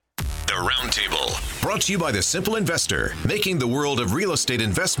The Roundtable, brought to you by the Simple Investor, making the world of real estate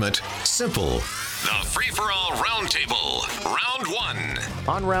investment simple. The Free-for-All Roundtable, Round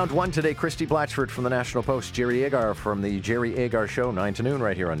 1. On Round 1 today, Christy Blatchford from the National Post, Jerry Agar from the Jerry Agar Show, 9 to noon,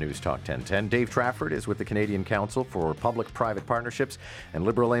 right here on News Talk 1010. Dave Trafford is with the Canadian Council for Public-Private Partnerships, and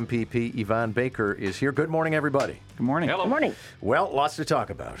Liberal MPP Yvonne Baker is here. Good morning, everybody. Good morning. Hello. Good morning. Well, lots to talk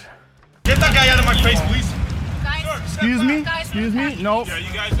about. Get that guy out of my face, please. Excuse me? Excuse me? No.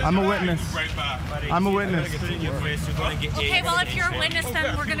 I'm a witness. I'm a witness. Okay, well, if you're a witness,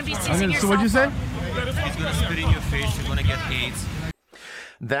 then we're going to be seizing your So what'd you say? He's going to spit in your face. You're going to get AIDS.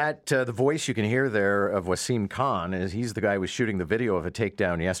 That, the voice you can hear there of Wasim Khan, is he's the guy who was shooting the video of a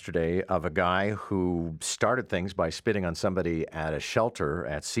takedown yesterday of a guy who started things by spitting on somebody at a shelter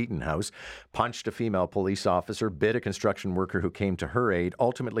at Seton House, punched a female police officer, bit a construction worker who came to her aid,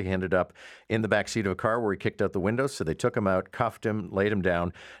 ultimately ended up in the backseat of a car where he kicked out the window, so they took him out, cuffed him, laid him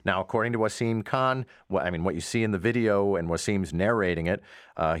down. Now, according to Wasim Khan, what you see in the video and Wasim's narrating it,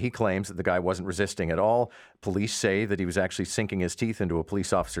 he claims that the guy wasn't resisting at all. Police say that he was actually sinking his teeth into a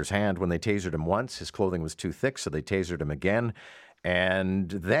police officer's hand when they tasered him once. His clothing was too thick, so they tasered him again.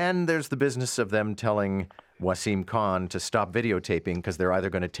 And then there's the business of them telling Wasim Khan to stop videotaping because they're either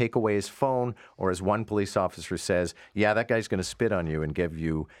going to take away his phone or, as one police officer says, yeah, that guy's going to spit on you and give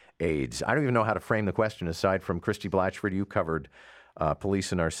you AIDS. I don't even know how to frame the question aside from Christy Blatchford. You covered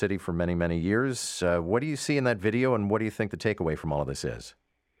police in our city for many, many years. What do you see in that video, and what do you think the takeaway from all of this is?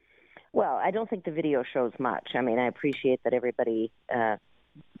 Well, I don't think the video shows much. I mean, I appreciate that everybody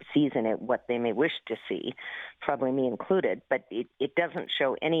sees in it what they may wish to see, probably me included, but it doesn't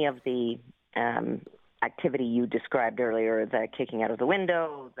show any of the activity you described earlier, the kicking out of the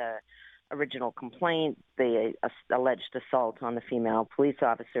window, the original complaint, the alleged assault on the female police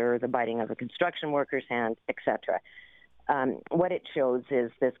officer, the biting of a construction worker's hand, etc. What it shows is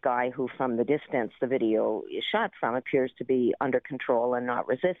this guy who, from the distance the video is shot from, appears to be under control and not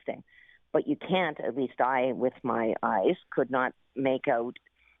resisting. But you can't, at least I, with my eyes, could not make out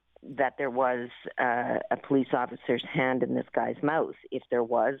that there was a police officer's hand in this guy's mouth. If there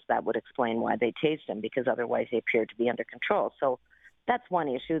was, that would explain why they tased him, because otherwise he appeared to be under control. So that's one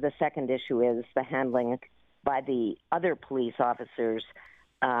issue. The second issue is the handling by the other police officers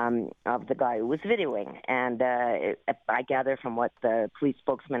of the guy who was videoing. And I gather from what the police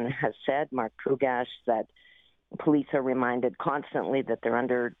spokesman has said, Mark Krugash, that police are reminded constantly that they're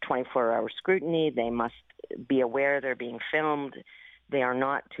under 24-hour scrutiny. They must be aware they're being filmed. They are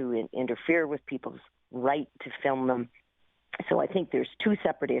not to interfere with people's right to film them. So I think there's two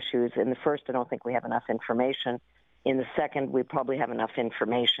separate issues. In the first, I don't think we have enough information. In the second, we probably have enough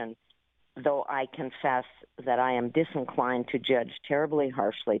information, though I confess that I am disinclined to judge terribly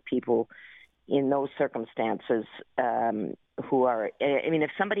harshly people in those circumstances who are, I mean,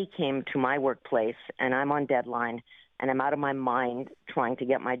 if somebody came to my workplace and I'm on deadline and I'm out of my mind trying to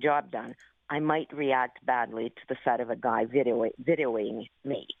get my job done, I might react badly to the sight of a guy videoing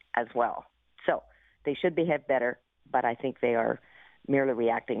me as well. So they should behave better, but I think they are merely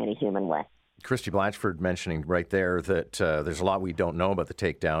reacting in a human way. Christy Blatchford mentioning right there that there's a lot we don't know about the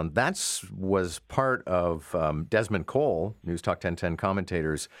takedown. That was part of Desmond Cole, News Talk 1010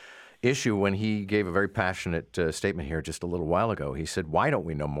 commentator's issue when he gave a very passionate statement here just a little while ago. He said, why don't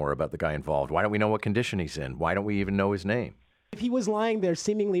we know more about the guy involved? Why don't we know what condition he's in? Why don't we even know his name? If he was lying there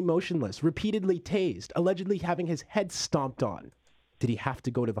seemingly motionless, repeatedly tased, allegedly having his head stomped on, did he have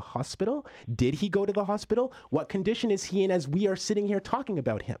to go to the hospital? Did he go to the hospital? What condition is he in as we are sitting here talking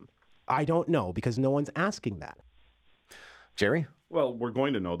about him? I don't know, because no one's asking that. Jerry? Well, we're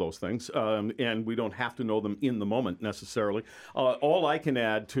going to know those things, and we don't have to know them in the moment necessarily. All I can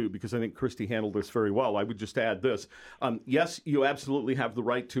add, too, because I think Christy handled this very well, I would just add this. Yes, you absolutely have the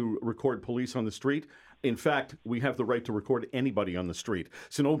right to record police on the street. In fact, we have the right to record anybody on the street.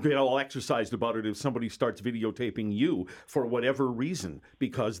 So don't get all exercised about it if somebody starts videotaping you for whatever reason,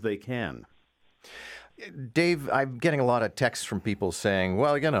 because they can. Dave, I'm getting a lot of texts from people saying,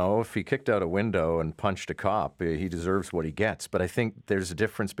 well, you know, if he kicked out a window and punched a cop, he deserves what he gets. But I think there's a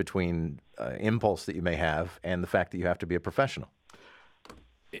difference between impulse that you may have and the fact that you have to be a professional.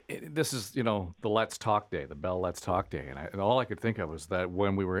 This is, the Let's Talk Day, the Bell Let's Talk Day. And all I could think of was that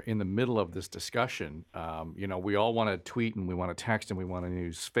when we were in the middle of this discussion, we all want to tweet and we want to text and we want to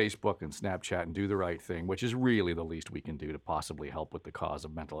use Facebook and Snapchat and do the right thing, which is really the least we can do to possibly help with the cause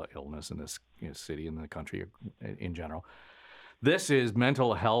of mental illness in this city and the country in general. This is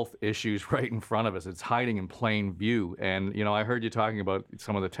mental health issues right in front of us. It's hiding in plain view. And, I heard you talking about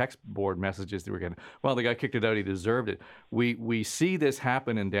some of the text board messages that we're getting. Well, the guy kicked it out. He deserved it. We see this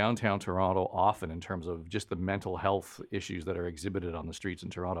happen in downtown Toronto often in terms of just the mental health issues that are exhibited on the streets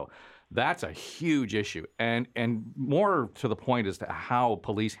in Toronto. That's a huge issue. And more to the point as to how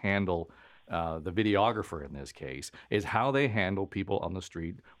police handle the videographer in this case, is how they handle people on the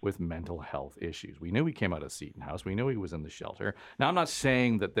street with mental health issues. We knew he came out of Seton House. We knew he was in the shelter. Now, I'm not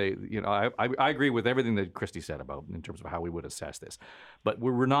saying that they, I agree with everything that Christy said about in terms of how we would assess this, but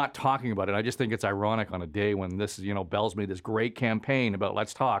we're not talking about it. I just think it's ironic on a day when this, Bell's made this great campaign about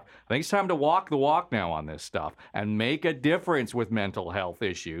let's talk. I think it's time to walk the walk now on this stuff and make a difference with mental health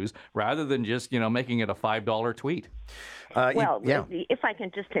issues rather than just, making it a $5 tweet. If I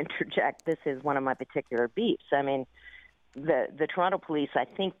can just interject, this is one of my particular beefs. I mean, the Toronto police, I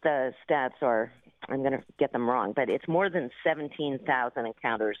think the stats are, I'm going to get them wrong, but it's more than 17,000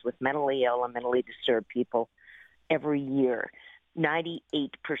 encounters with mentally ill and mentally disturbed people every year. 98%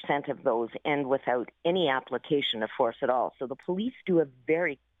 of those end without any application of force at all. So the police do a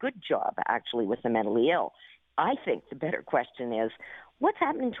very good job, actually, with the mentally ill. I think the better question is, what's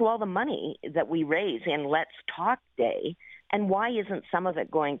happening to all the money that we raise in Let's Talk Day, and why isn't some of it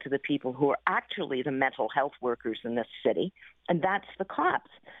going to the people who are actually the mental health workers in this city? And that's the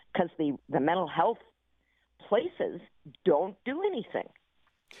cops, because the mental health places don't do anything.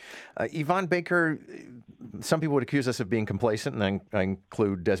 Yvonne Baker, some people would accuse us of being complacent, and I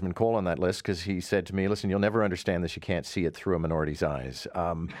include Desmond Cole on that list because he said to me, listen, you'll never understand this. You can't see it through a minority's eyes.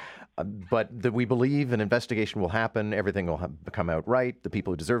 But that we believe an investigation will happen, everything will come out right, the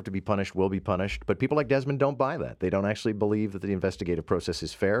people who deserve to be punished will be punished. But people like Desmond don't buy that. They don't actually believe that the investigative process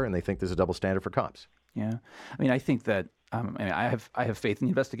is fair, and they think there's a double standard for cops. Yeah. I mean, I think that I have faith in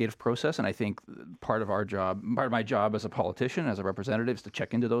the investigative process, and I think part of my job as a politician, as a representative, is to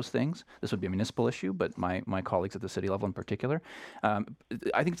check into those things. This would be a municipal issue, but my colleagues at the city level in particular, I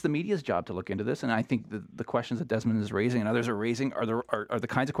think it's the media's job to look into this, and I think the questions that Desmond is raising and others are raising are the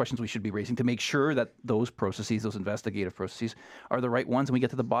kinds of questions we should be raising to make sure that those processes, those investigative processes, are the right ones, and we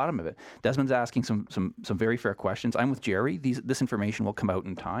get to the bottom of it. Desmond's asking some very fair questions. I'm with Jerry. This information will come out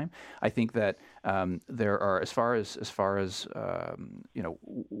in time. I think that there are, as far as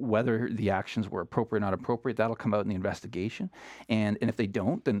whether the actions were appropriate or not appropriate, that'll come out in the investigation. And if they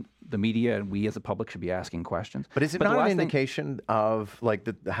don't, then the media and we as the public should be asking questions. But is it not an indication of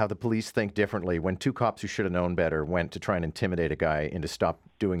how the police think differently when two cops who should have known better went to try and intimidate a guy into stop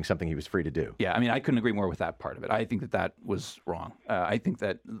doing something he was free to do? Yeah, I mean, I couldn't agree more with that part of it. I think that was wrong. I think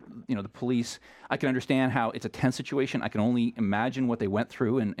that, the police, I can understand how it's a tense situation. I can only imagine what they went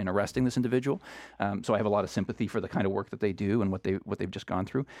through in arresting this individual. So I have a lot of sympathy for the kind of work that they do and what they've just gone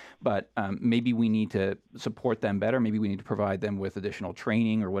through. But maybe we need to support them better. Maybe we need to provide them with additional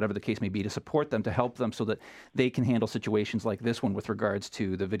training or whatever the case may be to support them, to help them so that they can handle situations like this one with regards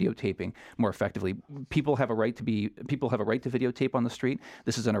to the videotaping more effectively. People have a right to videotape on the street.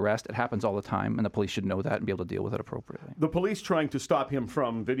 This is an arrest. It happens all the time, and the police should know that and be able to deal with it appropriately. The police trying to stop him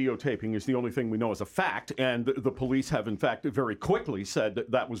from videotaping is the only thing we know as a fact, and the police have, in fact, very quickly said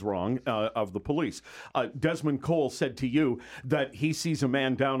that was wrong of the police. Desmond Cole said to you that he sees a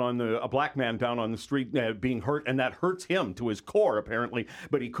black man down on the street being hurt, and that hurts him to his core, apparently,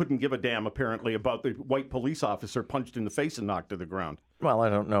 but he couldn't give a damn, apparently, about the white police officer punched in the face and knocked to the ground. Well, I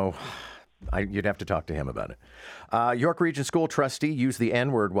don't know. You'd have to talk to him about it. York Region School trustee used the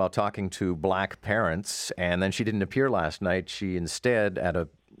N-word while talking to black parents, and then she didn't appear last night. She instead, at a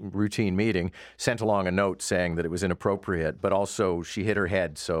routine meeting, sent along a note saying that it was inappropriate, but also she hit her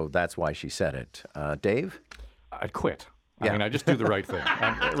head, so that's why she said it. Dave? I'd quit. I mean, I just do the right thing.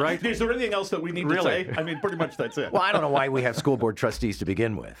 Right? Is there anything else that we need to say? I mean, pretty much that's it. Well, I don't know why we have school board trustees to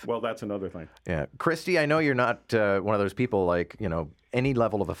begin with. Well, that's another thing. Yeah. Christy, I know you're not one of those people any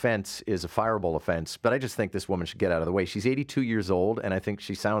level of offense is a fireable offense, but I just think this woman should get out of the way. She's 82 years old, and I think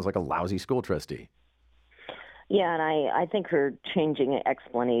she sounds like a lousy school trustee. Yeah, and I think her changing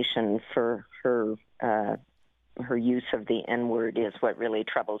explanation for her use of the N-word is what really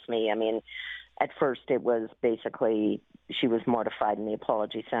troubles me. I mean, at first it was basically she was mortified and the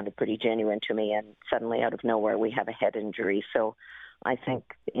apology sounded pretty genuine to me, and suddenly out of nowhere we have a head injury. So I think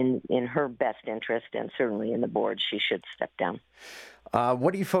in her best interest, and certainly in the board, she should step down.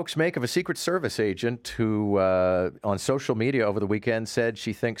 What do you folks make of a Secret Service agent who on social media over the weekend said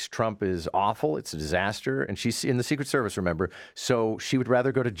she thinks Trump is awful, it's a disaster, and she's in the Secret Service, remember, so she would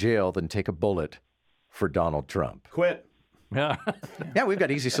rather go to jail than take a bullet for Donald Trump? Quit. Yeah, we've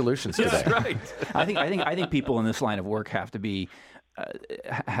got easy solutions today. That's right. I think people in this line of work have to be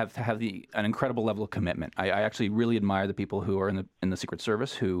have an incredible level of commitment. I actually really admire the people who are in the Secret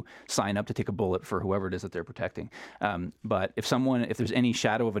Service who sign up to take a bullet for whoever it is that they're protecting. But if there's any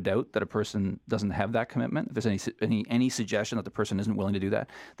shadow of a doubt that a person doesn't have that commitment, if there's any suggestion that the person isn't willing to do that,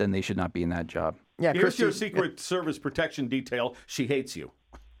 then they should not be in that job. Yeah, here's your Secret Service protection detail. She hates you.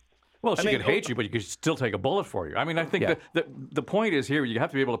 Well, she could hate you, but you could still take a bullet for you. I mean, I think the point is here, you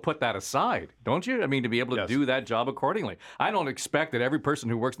have to be able to put that aside, don't you? I mean, to be able to do that job accordingly. I don't expect that every person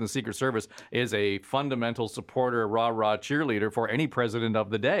who works in the Secret Service is a fundamental supporter, rah-rah cheerleader for any president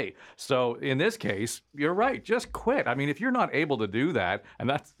of the day. So in this case, you're right, just quit. I mean, if you're not able to do that, and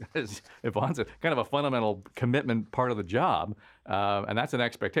that's, as Yvonne said, kind of a fundamental commitment part of the job, and that's an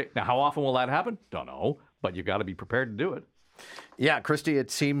expectation. Now, how often will that happen? Don't know, but you've got to be prepared to do it. Yeah, Christy,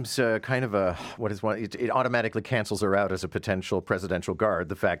 it seems kind of it automatically cancels her out as a potential presidential guard,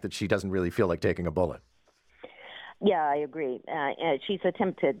 the fact that she doesn't really feel like taking a bullet. Yeah, I agree. She's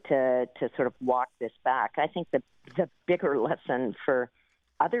attempted to sort of walk this back. I think the bigger lesson for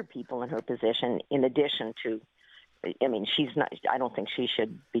other people in her position, in addition to, I mean, I don't think she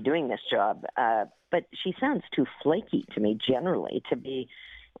should be doing this job, but she sounds too flaky to me generally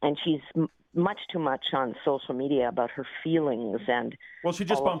and she's much too much on social media about her feelings and. Well, she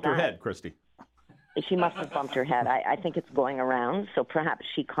just bumped her head, Christy. She must have bumped her head. I think it's going around, so perhaps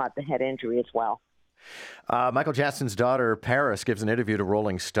she caught the head injury as well. Michael Jackson's daughter, Paris, gives an interview to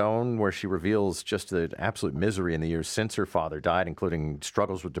Rolling Stone where she reveals just the absolute misery in the years since her father died, including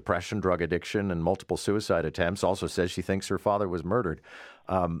struggles with depression, drug addiction, and multiple suicide attempts. Also says she thinks her father was murdered.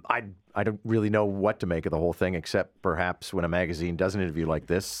 I don't really know what to make of the whole thing, except perhaps when a magazine does an interview like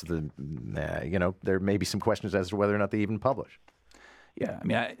this, there may be some questions as to whether or not they even publish. Yeah, I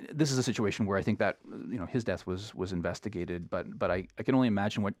mean, this is a situation where I think that his death was investigated, but I can only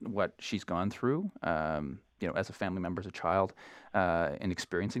imagine what she's gone through, as a family member, as a child, in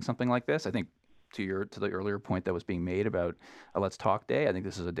experiencing something like this. I think to the earlier point that was being made about a Let's Talk Day, I think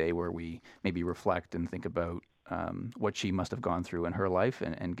this is a day where we maybe reflect and think about what she must have gone through in her life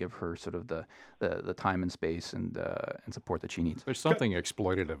and give her sort of the time and space and support that she needs. There's something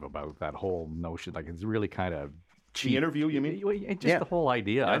exploitative about that whole notion. Like, it's really kind of cheap. The interview, you mean? Just the whole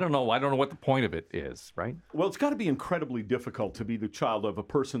idea. Yeah. I don't know what the point of it is, right? Well, it's got to be incredibly difficult to be the child of a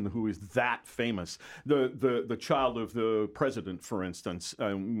person who is that famous. The child of the president, for instance.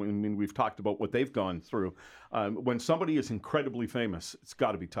 I mean, we've talked about what they've gone through. When somebody is incredibly famous, it's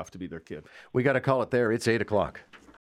got to be tough to be their kid. We got to call it there. It's 8 o'clock.